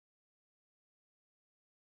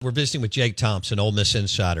We're visiting with Jake Thompson, Ole Miss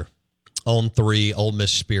Insider. On 3, Ole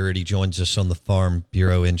Miss Spirit. He joins us on the Farm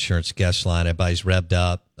Bureau Insurance guest line. Everybody's revved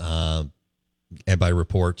up. Everybody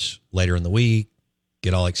reports later in the week.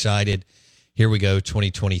 Get all excited. Here we go,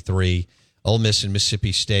 2023. Ole Miss and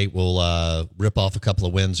Mississippi State will rip off a couple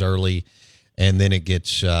of wins early, and then it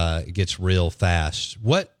gets real fast.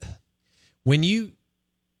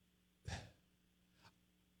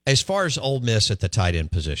 As far as Ole Miss at the tight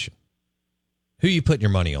end position, who you putting your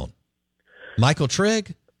money on? Michael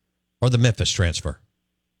Trigg or the Memphis transfer?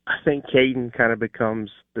 I think Ayden kind of becomes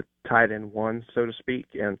the tight end one, so to speak.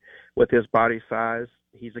 And with his body size,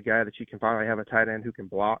 he's a guy that you can finally have a tight end who can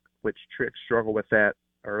block, which Trigg struggled with that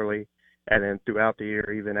early. And then throughout the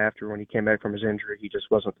year, even after when he came back from his injury, he just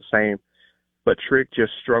wasn't the same. But Trigg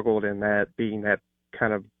just struggled in that, being that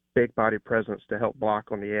kind of big body presence to help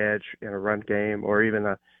block on the edge in a run game, or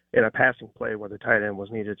even in a passing play where the tight end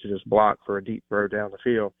was needed to just block for a deep throw down the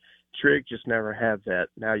field. Trigg just never had that.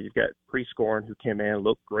 Now you've got Prescorn, who came in,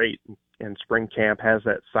 looked great in spring camp, has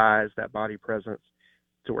that size, that body presence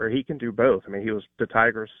to where he can do both. I mean, he was the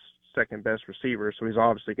Tigers' second best receiver, so he's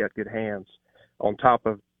obviously got good hands on top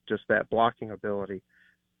of just that blocking ability.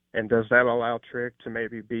 And does that allow Trigg to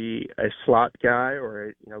maybe be a slot guy,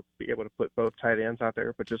 or be able to put both tight ends out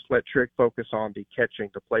there, but just let Trigg focus on the catching,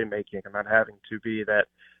 the playmaking, and not having to be that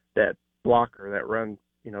blocker, that run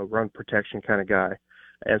protection kind of guy.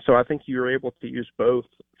 And so I think you're able to use both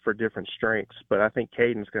for different strengths, but I think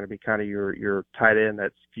Caden's going to be kind of your tight end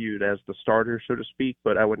that's viewed as the starter, so to speak.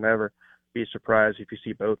 But I would never be surprised if you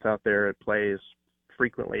see both out there at plays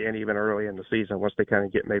frequently and even early in the season once they kind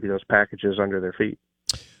of get maybe those packages under their feet.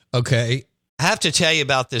 Okay. I have to tell you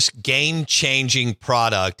about this game-changing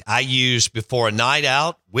product I use before a night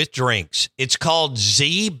out with drinks. It's called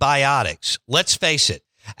Z-Biotics. Let's face it,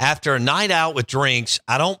 after a night out with drinks,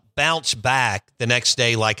 I don't bounce back the next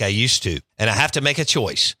day like I used to, and I have to make a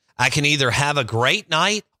choice. I can either have a great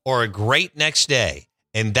night or a great next day,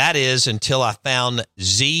 and that is until I found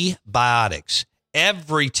Z-Biotics.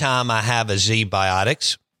 Every time I have a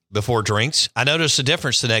Z-Biotics before drinks, I notice a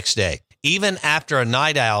difference the next day. Even after a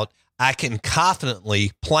night out, I can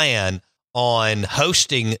confidently plan on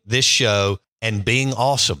hosting this show and being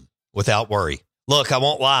awesome without worry. Look, I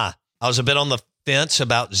won't lie. I was a bit on the fence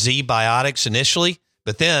about Z-Biotics initially,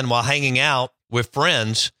 but then while hanging out with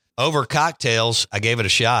friends over cocktails, I gave it a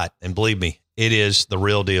shot. And believe me, it is the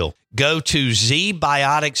real deal. Go to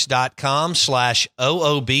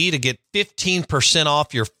zbiotics.com/OOB to get 15%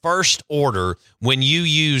 off your first order when you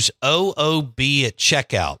use OOB at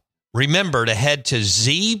checkout. Remember to head to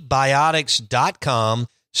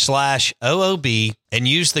zbiotics.com/OOB and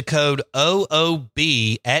use the code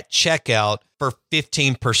OOB at checkout for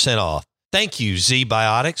 15% off. Thank you,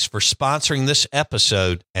 Z-Biotics, for sponsoring this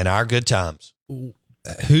episode and our good times. Who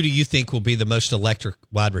do you think will be the most electric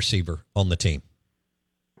wide receiver on the team?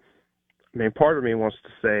 I mean, part of me wants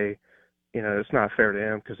to say, it's not fair to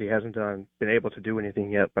him because he hasn't been able to do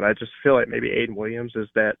anything yet, but I just feel like maybe Ayden Williams is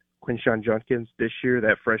that Quinshon Judkins this year,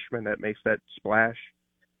 that freshman that makes that splash,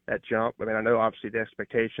 that jump. I mean, I know obviously the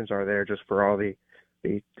expectations are there just for all the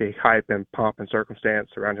hype and pomp and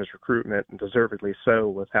circumstance around his recruitment, and deservedly so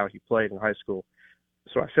with how he played in high school.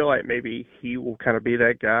 So I feel like maybe he will kind of be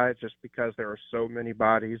that guy just because there are so many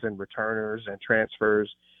bodies and returners and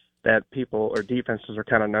transfers that people or defenses are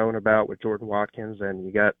kind of known about with Jordan Watkins, and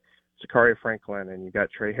you got Zakaria Franklin, and you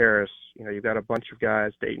got Trey Harris. You've got a bunch of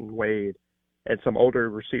guys, Dayton Wade, and some older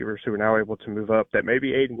receivers who are now able to move up, that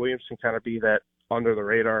maybe Ayden Williams can kind of be that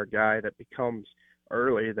under-the-radar guy that becomes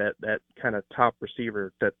early that kind of top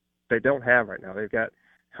receiver that they don't have right now. They've got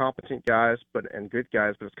competent guys and good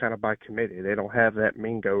guys, but it's kind of by committee. They don't have that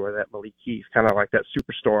Mingo or that Malik Keith, kind of like that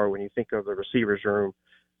superstar when you think of the receivers room,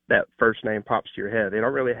 that first name pops to your head. They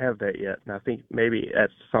don't really have that yet, and I think maybe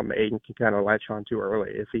that's something Ayden can kind of latch on to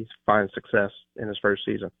early if he finds success in his first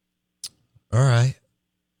season. All right.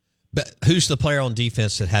 But who's the player on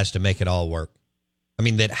defense that has to make it all work? I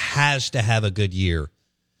mean, that has to have a good year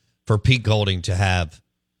for Pete Golding to have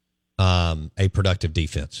a productive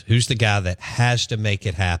defense. Who's the guy that has to make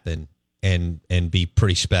it happen and be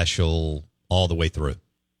pretty special all the way through?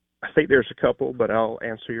 I think there's a couple, but I'll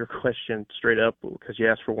answer your question straight up because you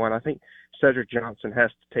asked for one. I think Cedric Johnson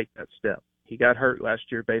has to take that step. He got hurt last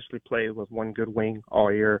year, basically played with one good wing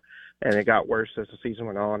all year, and it got worse as the season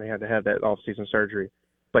went on. He had to have that off-season surgery.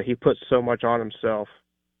 But he put so much on himself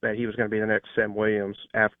that he was going to be the next Sam Williams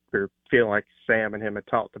after feeling like Sam and him had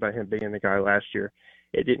talked about him being the guy last year.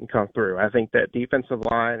 It didn't come through. I think that defensive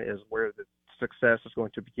line is where the success is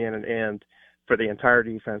going to begin and end for the entire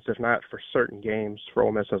defense, if not for certain games for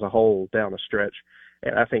Ole Miss as a whole down the stretch.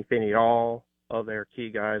 And I think they need all of their key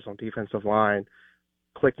guys on defensive line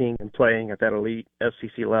clicking and playing at that elite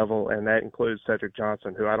SEC level, and that includes Cedric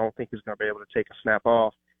Johnson, who I don't think is going to be able to take a snap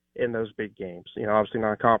off in those big games. Obviously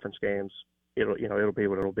non-conference games, it'll be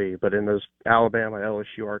what it'll be. But in those Alabama,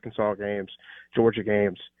 LSU, Arkansas games, Georgia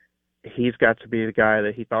games, he's got to be the guy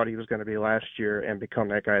that he thought he was going to be last year and become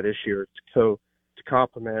that guy this year to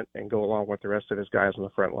complement and go along with the rest of his guys on the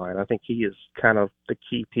front line. I think he is kind of the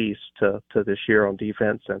key piece to this year on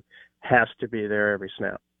defense and has to be there every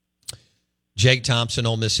snap. Jake Thompson,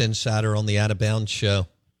 Ole Miss Insider on the Out of Bounds show,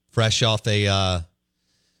 fresh off a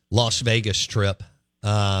Las Vegas trip.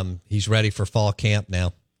 He's ready for fall camp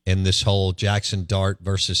now in this whole Jackson Dart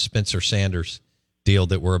versus Spencer Sanders deal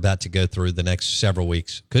that we're about to go through the next several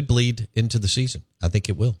weeks. Could bleed into the season. I think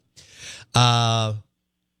it will.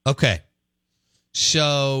 Okay.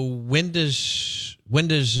 So when does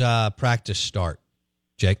practice start,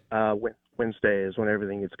 Jake? Wednesday is when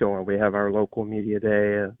everything gets going. We have our local media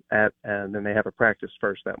day and then they have a practice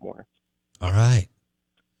first that morning. All right.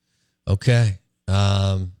 Okay.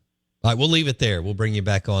 All right, we'll leave it there. We'll bring you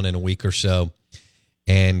back on in a week or so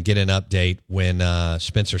and get an update when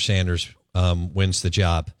Spencer Sanders wins the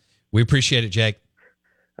job. We appreciate it, Jake.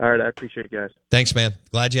 All right, I appreciate it, guys. Thanks, man.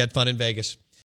 Glad you had fun in Vegas.